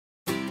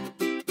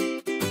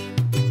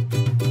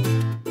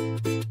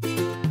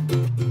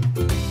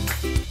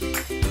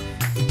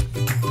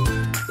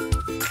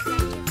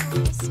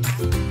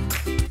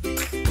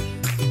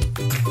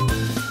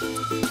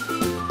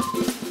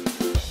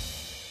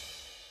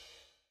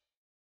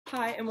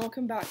Hi, and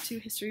welcome back to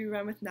History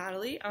Run with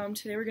Natalie.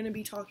 Today we're going to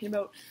be talking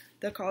about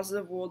the causes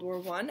of World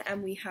War I,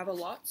 and we have a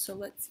lot, so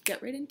let's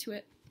get right into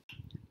it.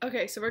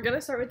 Okay, so we're going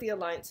to start with the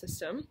alliance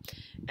system,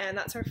 and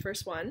that's our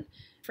first one.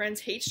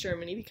 France hates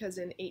Germany because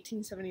in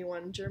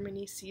 1871,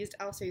 Germany seized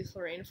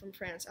Alsace-Lorraine from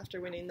France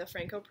after winning the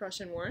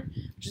Franco-Prussian War,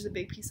 which is a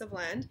big piece of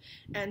land,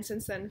 and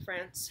since then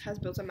France has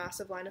built a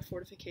massive line of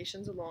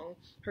fortifications along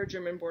her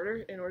German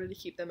border in order to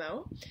keep them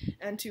out.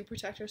 And to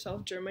protect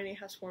herself, Germany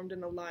has formed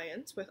an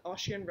alliance with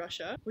Austria and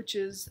Russia, which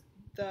is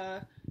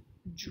the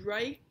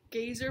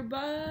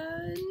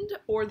Dreikaiserbund,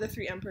 or the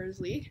Three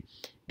Emperors League.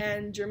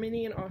 And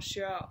Germany and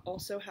Austria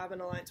also have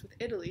an alliance with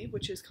Italy,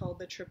 which is called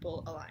the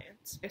Triple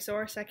Alliance. Okay, so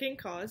our second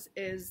cause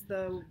is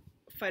the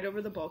fight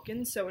over the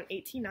Balkans. So in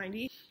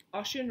 1890,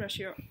 Austria and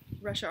Russia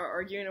are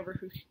arguing over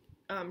who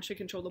should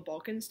control the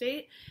Balkan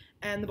state.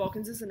 And the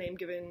Balkans is the name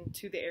given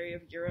to the area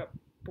of Europe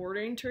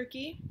bordering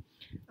Turkey.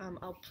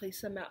 I'll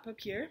place a map up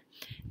here.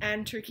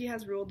 And Turkey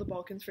has ruled the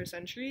Balkans for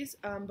centuries,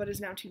 but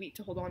is now too weak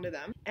to hold on to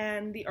them.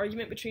 And the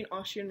argument between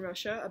Austria and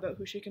Russia about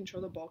who should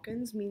control the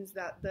Balkans means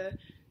that the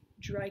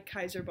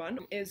Dreikaiserbund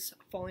is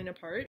falling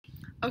apart.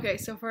 Okay,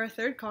 so for our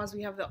third cause,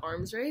 we have the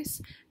arms race,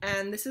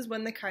 and this is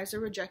when the Kaiser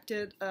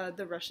rejected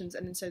the Russians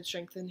and instead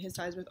strengthened his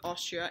ties with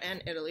Austria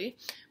and Italy,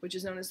 which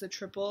is known as the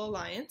Triple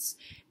Alliance.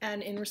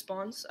 And in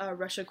response,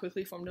 Russia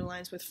quickly formed an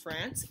alliance with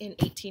France in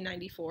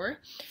 1894,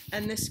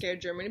 and this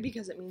scared Germany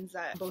because it means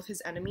that both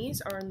his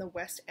enemies are in the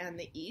west and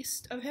the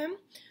east of him.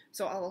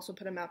 So I'll also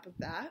put a map of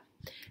that.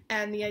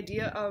 And the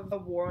idea of a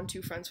war on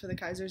two fronts for the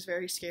Kaiser is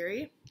very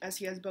scary, as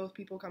he has both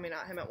people coming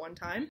at him at one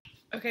time.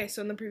 Okay,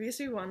 so in the previous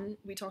one,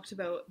 we talked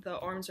about the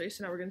arms race,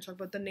 and now we're going to talk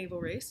about the naval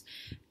race.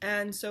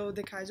 And so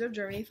the Kaiser of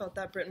Germany felt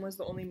that Britain was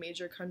the only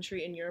major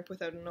country in Europe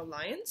without an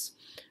alliance,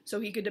 so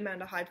he could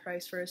demand a high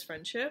price for his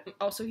friendship.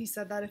 Also, he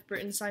said that if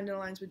Britain signed an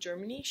alliance with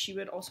Germany, she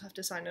would also have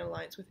to sign an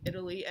alliance with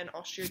Italy and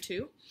Austria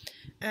too.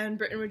 And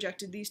Britain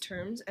rejected these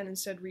terms and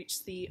instead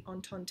reached the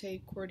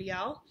Entente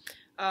Cordiale,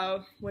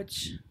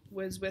 which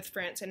was with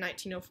France in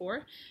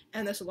 1904,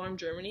 and this alarmed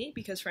Germany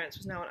because France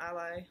was now an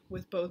ally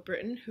with both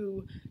Britain,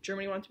 who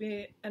Germany wanted to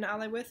be an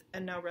ally with,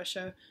 and now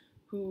Russia,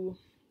 who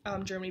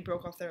Germany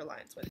broke off their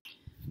alliance with.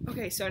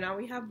 Okay, so now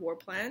we have war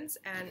plans,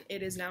 and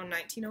it is now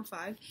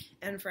 1905,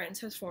 and France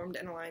has formed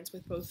an alliance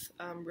with both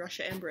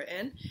Russia and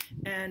Britain,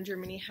 and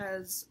Germany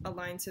has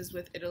alliances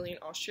with Italy and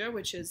Austria,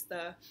 which is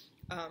the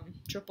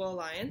Triple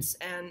Alliance,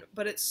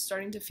 but it's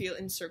starting to feel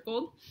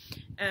encircled,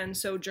 and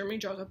so Germany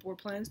draws up war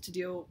plans to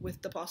deal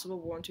with the possible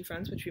war on two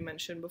fronts, which we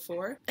mentioned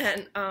before,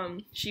 and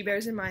she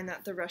bears in mind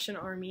that the Russian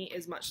army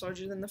is much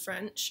larger than the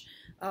French.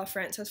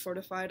 France has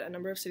fortified a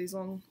number of cities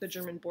along the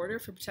German border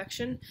for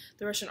protection.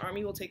 The Russian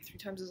army will take 3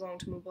 times as long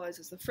to mobilize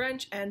as the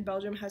French, and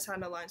Belgium has had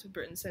an alliance with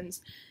Britain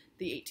since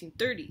the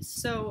 1830s.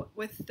 So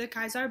with the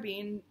Kaiser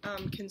being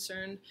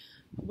concerned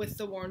with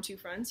the war on two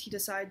fronts, he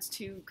decides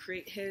to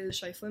create his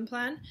Schlieffen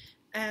Plan,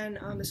 and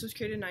this was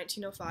created in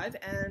 1905,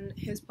 and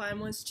his plan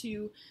was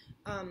to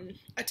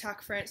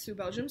attack France through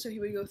Belgium. So he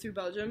would go through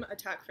Belgium,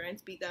 attack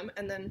France, beat them,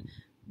 and then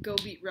go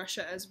beat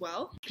Russia as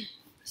well.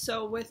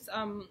 So with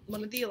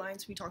one of the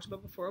alliance we talked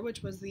about before,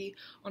 which was the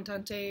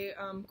Entente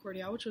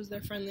Cordiale, which was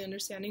their friendly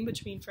understanding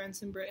between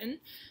France and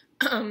Britain,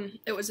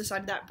 it was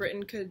decided that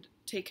Britain could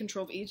take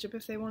control of Egypt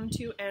if they wanted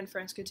to, and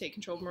France could take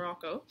control of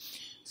Morocco.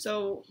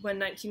 So when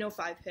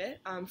 1905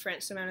 hit,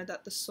 France demanded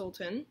that the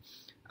Sultan,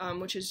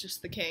 which is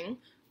just the king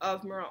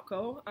of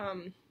Morocco,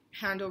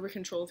 hand over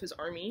control of his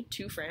army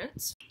to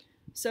France.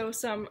 So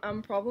some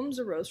problems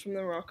arose from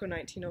the Morocco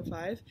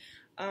 1905.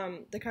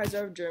 The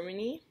Kaiser of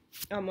Germany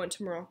went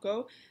to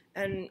Morocco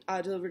and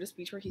delivered a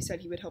speech where he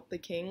said he would help the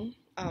king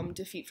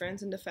defeat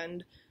France and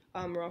defend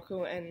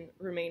Morocco and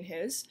remain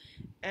his.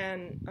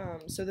 And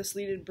so this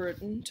led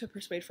Britain to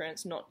persuade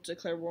France not to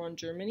declare war on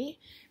Germany,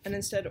 and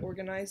instead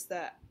organize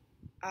the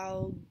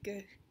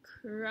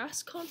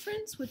Algeciras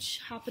Conference,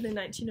 which happened in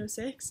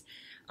 1906,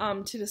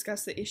 to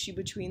discuss the issue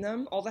between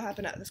them. All that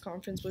happened at this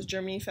conference was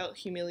Germany felt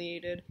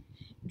humiliated.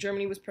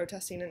 Germany was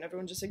protesting and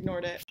everyone just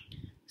ignored it.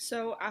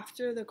 So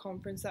after the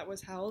conference that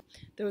was held,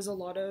 there was a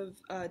lot of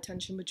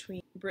tension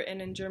between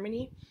Britain and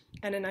Germany,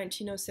 and in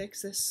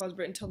 1906 this caused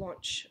Britain to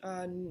launch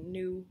a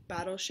new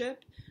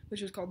battleship,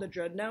 which was called the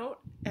Dreadnought,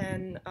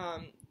 and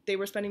they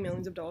were spending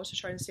millions of dollars to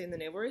try and stay in the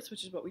naval race,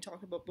 which is what we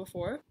talked about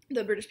before.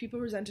 The British people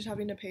resented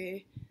having to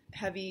pay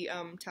heavy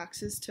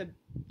taxes to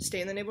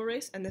stay in the naval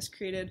race, and this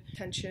created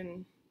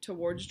tension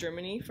towards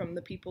Germany from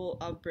the people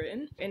of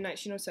Britain. In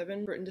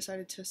 1907, Britain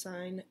decided to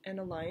sign an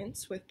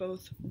alliance with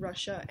both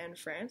Russia and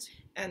France,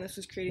 and this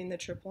was creating the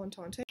Triple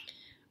Entente.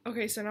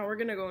 Okay, so now we're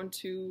going to go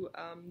into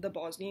the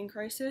Bosnian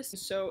crisis.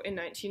 So in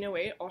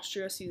 1908,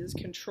 Austria seizes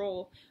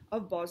control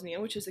of Bosnia,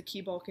 which is a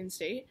key Balkan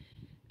state,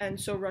 and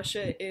so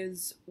Russia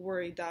is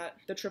worried that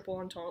the Triple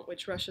Entente,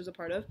 which Russia is a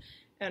part of,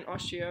 and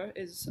Austria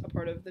is a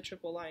part of the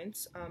Triple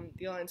Alliance,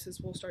 the alliances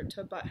will start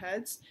to butt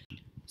heads.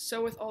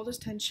 So with all this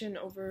tension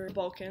over the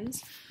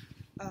Balkans,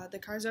 the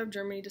Kaiser of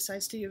Germany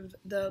decides to give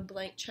the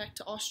blank check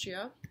to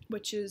Austria,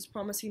 which is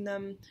promising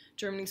them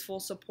Germany's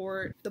full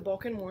support. The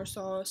Balkan War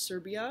saw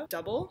Serbia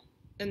double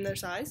in their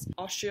size.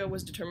 Austria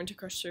was determined to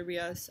crush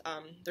Serbia.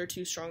 They're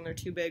too strong, they're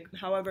too big.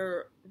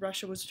 However,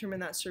 Russia was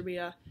determined that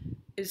Serbia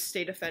is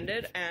state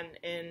offended, and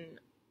in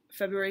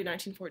February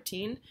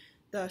 1914,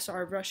 the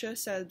Tsar of Russia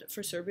said,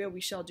 "For Serbia,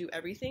 we shall do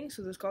everything."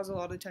 So this caused a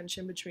lot of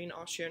tension between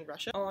Austria and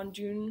Russia. On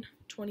June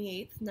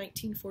 28th,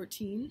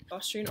 1914,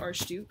 Austrian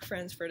Archduke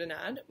Franz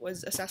Ferdinand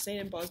was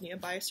assassinated in Bosnia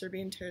by a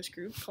Serbian terrorist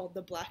group called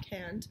the Black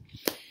Hand.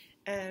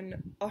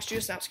 And Austria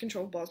snaps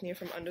control of Bosnia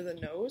from under the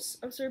nose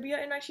of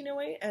Serbia in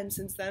 1908, and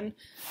since then,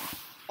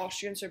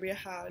 Austria and Serbia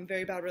had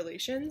very bad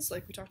relations.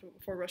 Like we talked about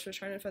before, Russia was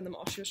trying to defend them,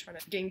 Austria was trying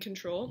to gain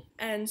control.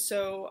 And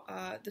so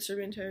the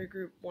Serbian terror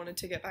group wanted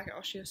to get back at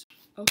Austria.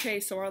 Okay,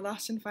 so our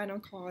last and final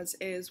cause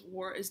is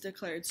war is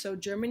declared. So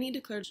Germany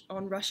declared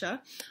on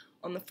Russia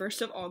on the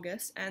 1st of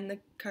August, and the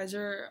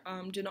Kaiser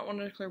did not want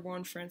to declare war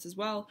on France as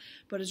well,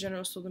 but his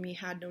generals told him he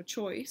had no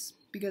choice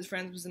because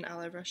France was an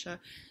ally of Russia,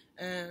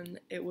 and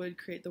it would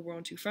create the war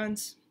on two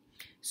fronts.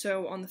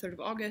 So on the 3rd of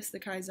August, the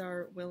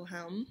Kaiser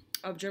Wilhelm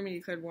of Germany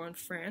declared war on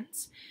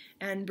France,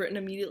 and Britain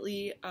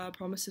immediately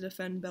promised to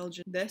defend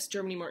Belgium.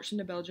 Germany marched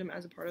into Belgium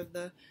as a part of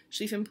the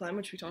Schlieffen Plan,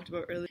 which we talked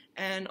about earlier.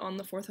 And on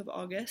the 4th of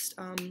August,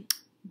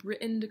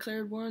 Britain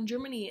declared war on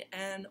Germany,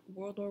 and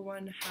World War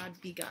I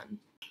had begun.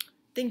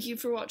 Thank you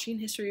for watching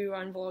History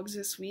Rewind vlogs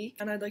this week,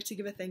 and I'd like to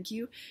give a thank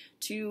you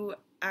to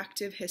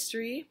Active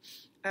History,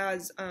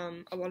 as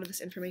a lot of this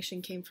information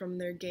came from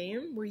their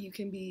game, where you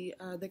can be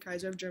the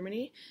Kaiser of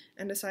Germany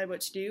and decide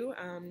what to do,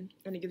 and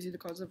it gives you the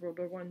cause of World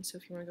War I, so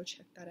if you want to go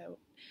check that out,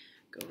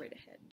 go right ahead.